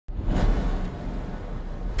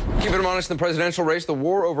Keeping them honest in the presidential race, the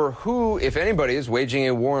war over who, if anybody, is waging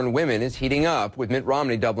a war on women is heating up, with Mitt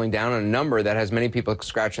Romney doubling down on a number that has many people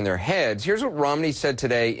scratching their heads. Here's what Romney said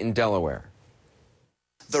today in Delaware.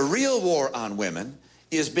 The real war on women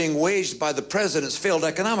is being waged by the president's failed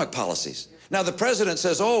economic policies. Now, the president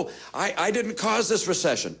says, oh, I didn't cause this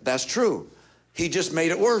recession. That's true. He just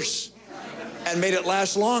made it worse and made it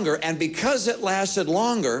last longer. And because it lasted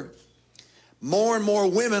longer, more and more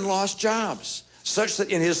women lost jobs, such that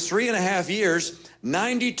in his 3.5 years,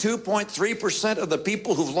 92.3% of the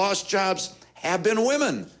people who've lost jobs have been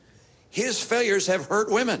women. His failures have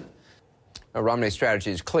hurt women. Now, Romney's strategy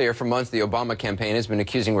is clear. For months, the Obama campaign has been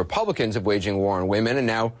accusing Republicans of waging war on women, and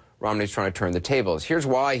now Romney's trying to turn the tables. Here's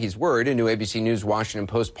why he's worried. A new ABC News Washington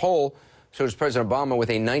Post poll shows President Obama with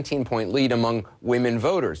a 19-point lead among women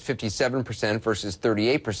voters, 57% versus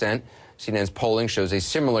 38%. CNN's polling shows a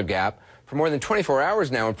similar gap. For more than 24 hours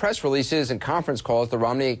now, in press releases and conference calls, the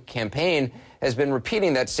Romney campaign has been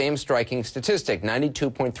repeating that same striking statistic.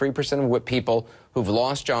 92.3% of people who've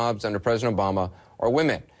lost jobs under President Obama are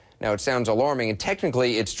women. Now, it sounds alarming, and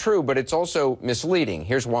technically it's true, but it's also misleading.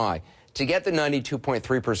 Here's why. To get the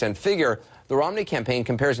 92.3% figure, the Romney campaign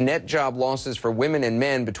compares net job losses for women and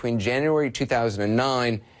men between January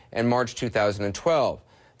 2009 and March 2012.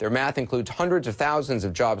 Their math includes hundreds of thousands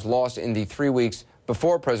of jobs lost in the 3 weeks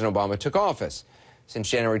before President Obama took office. Since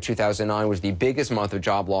January 2009 was the biggest month of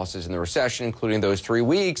job losses in the recession, including those 3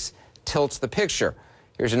 weeks, tilts the picture.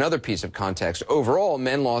 Here's another piece of context. Overall,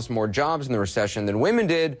 men lost more jobs in the recession than women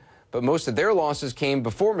did, but most of their losses came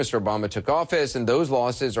before Mr. Obama took office, and those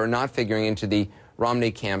losses are not figuring into the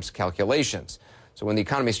Romney camp's calculations. So when the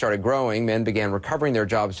economy started growing, men began recovering their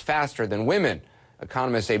jobs faster than women.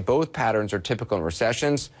 Economists say both patterns are typical in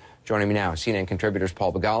recessions. Joining me now, CNN contributors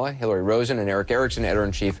Paul Begala, Hilary Rosen, and Erickson,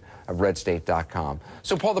 editor-in-chief of RedState.com.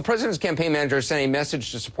 So, Paul, the president's campaign manager sent a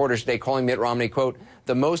message to supporters today calling Mitt Romney, quote,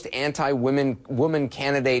 the most anti-woman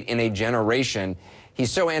candidate in a generation.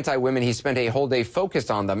 He's so anti-women, he spent a whole day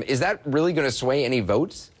focused on them. Is that really going to sway any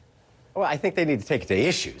votes? Well, I think they need to take it to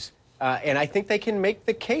issues. And I think they can make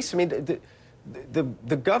the case. I mean,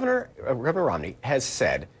 the governor, Governor Romney, has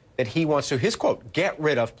said that he wants to, his quote, get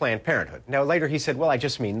rid of Planned Parenthood. Now, later he said, well, I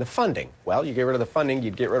just mean the funding. Well, you get rid of the funding,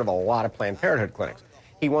 you'd get rid of a lot of Planned Parenthood clinics.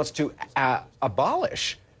 He wants to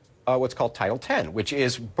abolish what's called Title X, which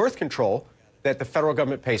is birth control that the federal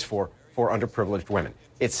government pays for underprivileged women.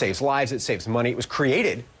 It saves lives, it saves money. It was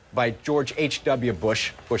created by George H.W.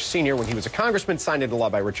 Bush Sr. when he was a congressman, signed into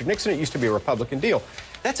law by Richard Nixon. It used to be a Republican deal.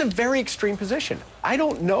 That's a very extreme position. I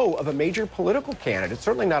don't know of a major political candidate,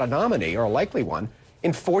 certainly not a nominee or a likely one,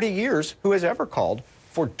 in 40 years who has ever called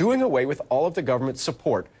for doing away with all of the government's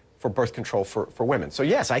support for birth control for women. So,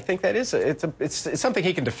 yes, I think that is it's something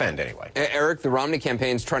he can defend anyway. Eric, the Romney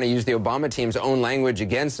campaign's trying to use the Obama team's own language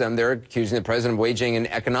against them. They're accusing the president of waging an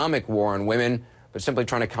economic war on women, but simply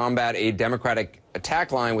trying to combat a Democratic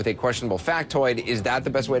attack line with a questionable factoid. Is that the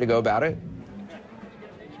best way to go about it?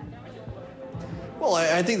 Well,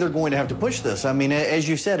 I think they're going to have to push this. I mean, as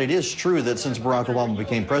you said, it is true that since Barack Obama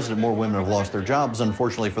became president, more women have lost their jobs,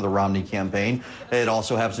 unfortunately, for the Romney campaign. It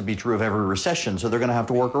also happens to be true of every recession, so they're going to have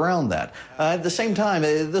to work around that. At the same time,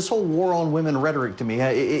 this whole war on women rhetoric, to me,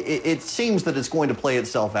 it seems that it's going to play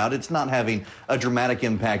itself out. It's not having a dramatic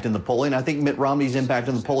impact in the polling. I think Mitt Romney's impact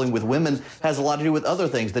in the polling with women has a lot to do with other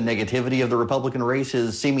things. The negativity of the Republican race,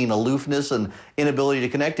 his seeming aloofness and inability to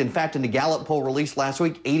connect. In fact, in the Gallup poll released last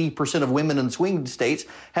week, 80% of women in swing states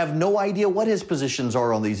have no idea what his positions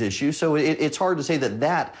are on these issues. So it's hard to say that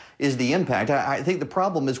that is the impact. I think the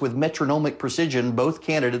problem is with metronomic precision. Both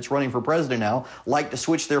candidates running for president now like to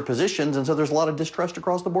switch their positions, and so there's a lot of distrust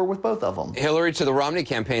across the board with both of them. Hilary, to the Romney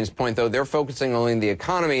campaign's point, though, they're focusing only on the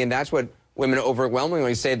economy, and that's what women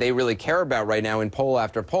overwhelmingly say they really care about right now in poll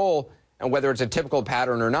after poll. And whether it's a typical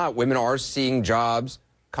pattern or not, women are seeing jobs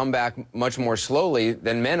come back much more slowly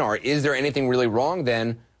than men are. Is there anything really wrong,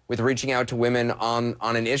 then, with reaching out to women on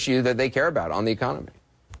an issue that they care about, on the economy?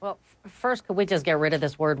 Well, first, could we just get rid of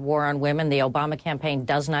this word war on women? The Obama campaign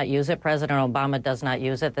does not use it. President Obama does not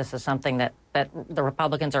use it. This is something that the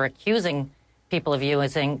Republicans are accusing people of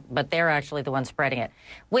using, but they're actually the ones spreading it.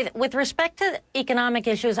 With respect to economic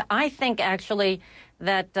issues, I think actually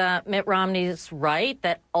that Mitt Romney's right,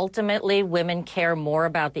 that ultimately women care more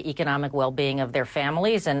about the economic well-being of their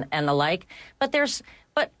families and the like.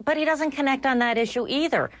 But he doesn't connect on that issue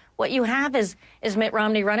either. What you have is Mitt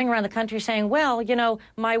Romney running around the country saying, well, you know,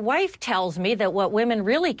 my wife tells me that what women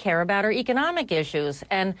really care about are economic issues.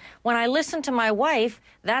 And when I listen to my wife,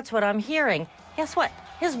 that's what I'm hearing. Guess what?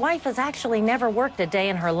 His wife has actually never worked a day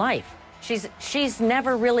in her life. She's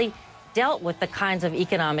never really dealt with the kinds of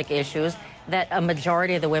economic issues that a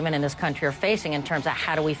majority of the women in this country are facing in terms of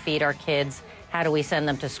how do we feed our kids, how do we send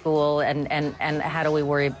them to school, and how do we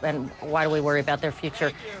worry, and why do we worry about their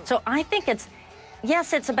future? So I think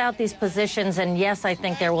yes, it's about these positions, and yes, I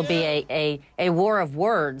think there will be a war of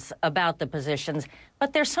words about the positions,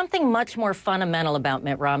 but there's something much more fundamental about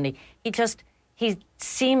Mitt Romney. He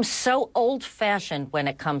seems so old-fashioned when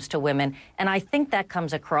it comes to women, and I think that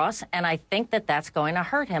comes across, and I think that that's going to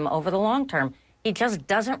hurt him over the long term. He just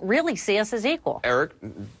doesn't really see us as equal. Eric,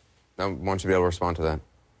 I want you to be able to respond to that.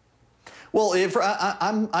 Well,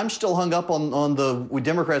 I'm still hung up on the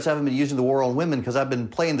Democrats haven't been using the war on women because I've been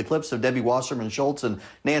playing the clips of Debbie Wasserman Schultz and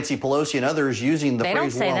Nancy Pelosi and others using the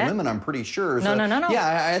phrase war on women. I'm pretty sure. No.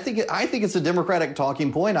 Yeah, I think it's a Democratic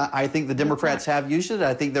talking point. I think the Democrats have used it.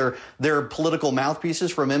 I think their political mouthpieces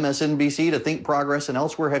from MSNBC to Think Progress and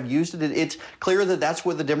elsewhere have used it. It's clear that that's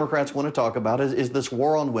what the Democrats want to talk about is this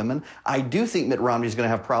war on women. I do think Mitt Romney is going to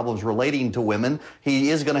have problems relating to women.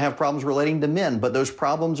 He is going to have problems relating to men, but those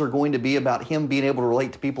problems are going to be about him being able to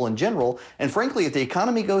relate to people in general. And frankly, if the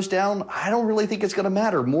economy goes down, I don't really think it's going to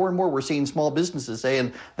matter. More and more we're seeing small businesses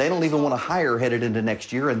saying they don't even want to hire headed into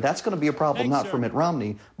next year, and that's going to be a problem not for Mitt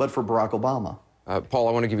Romney, but for Barack Obama. Paul,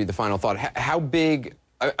 I want to give you the final thought. How big,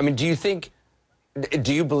 I mean, do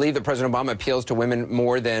you believe that President Obama appeals to women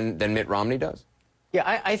more than Mitt Romney does? Yeah,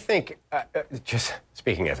 I think, just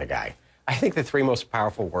speaking as a guy, I think the three most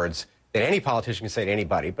powerful words that any politician can say to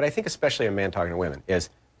anybody, but I think especially a man talking to women, is,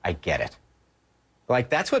 I get it. Like,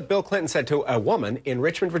 that's what Bill Clinton said to a woman in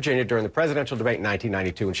Richmond, Virginia during the presidential debate in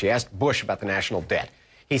 1992 when she asked Bush about the national debt.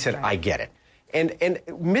 He said, I get it. And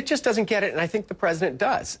Mitt just doesn't get it, and I think the president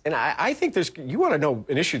does. And I think you want to know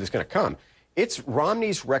an issue that's going to come. It's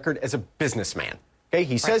Romney's record as a businessman. Okay,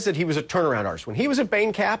 he says that he was a turnaround artist. When he was at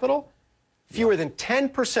Bain Capital, fewer than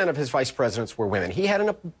 10% of his vice presidents were women. He had an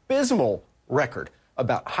abysmal record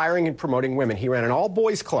about hiring and promoting women. He ran an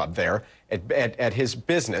all-boys club there at his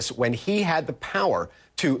business when he had the power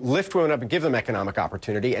to lift women up and give them economic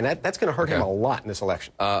opportunity, and that's going to hurt him a lot in this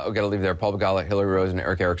election. I've got to leave there. Paul Begala, Hilary Rosen,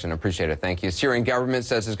 Erick, Erickson, appreciate it. Thank you. Syrian government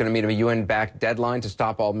says it's going to meet a UN-backed deadline to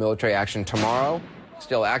stop all military action tomorrow.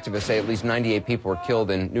 Still, activists say at least 98 people were killed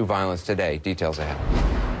in new violence today. Details ahead.